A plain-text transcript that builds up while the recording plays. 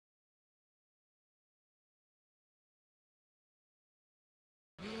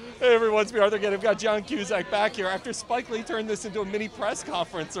Hey everyone, it's me, Arthur Kade. I've got John Cusack back here after Spike Lee turned this into a mini press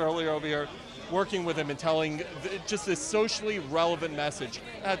conference earlier over here, working with him and telling just this socially relevant message.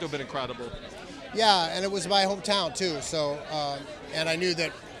 That had to have been incredible. Yeah, and it was my hometown too. So, and I knew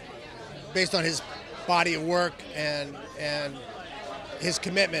that based on his body of work and his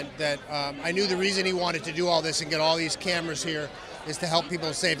commitment, that I knew the reason he wanted to do all this and get all these cameras here is to help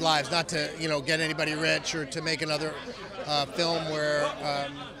people save lives, not to get anybody rich or to make another film where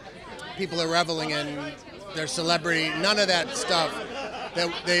people are reveling in their celebrity. None of that stuff that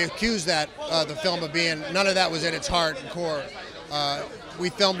they accused the film of being. None of that was at its heart and core. We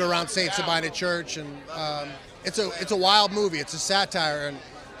filmed around St. Sabina Church, and it's a wild movie. It's a satire and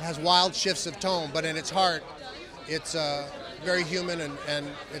has wild shifts of tone, but in its heart, it's very human, and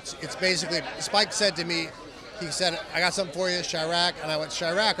it's basically. Spike said to me, he said, "I got something for you, Chi-Raq," and I went,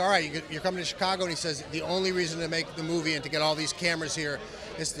 "Chi-Raq, all right, you're coming to Chicago," and he says, "The only reason to make the movie and to get all these cameras here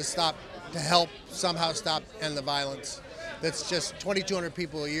is to help somehow stop end the violence. That's just 2,200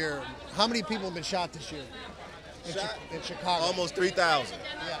 people a year. How many people have been shot this year in Chicago? Almost 3,000.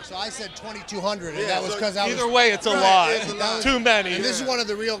 Yeah, so I said 2,200, and that was because I was... Either way, it's a lot. Too many. And this is one of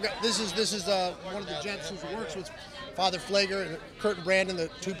the real... This is one of the gents who works with Father Flager and Kurt and Brandon, the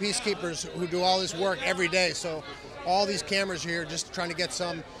two peacekeepers who do all this work every day. So all these cameras here just trying to get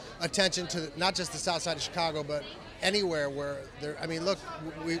some attention to not just the south side of Chicago, but anywhere where there... I mean, look,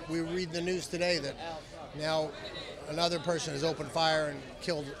 we read the news today that now another person has opened fire and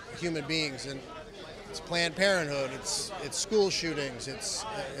killed human beings, and it's Planned Parenthood, it's school shootings, it's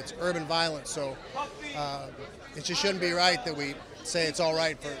urban violence. So it just shouldn't be right that we say it's all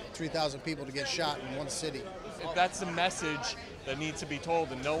right for 3,000 people to get shot in one city. That's the message that needs to be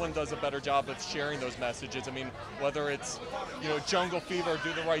told, and no one does a better job of sharing those messages. I mean, whether it's Jungle Fever or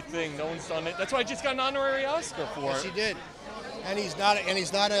Do the Right Thing, no one's done it. That's why I just got an honorary Oscar for it. Yes, he did, and he's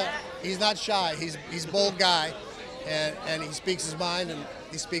not shy. He's a bold guy, and he speaks his mind and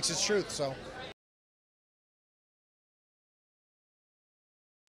he speaks his truth. So.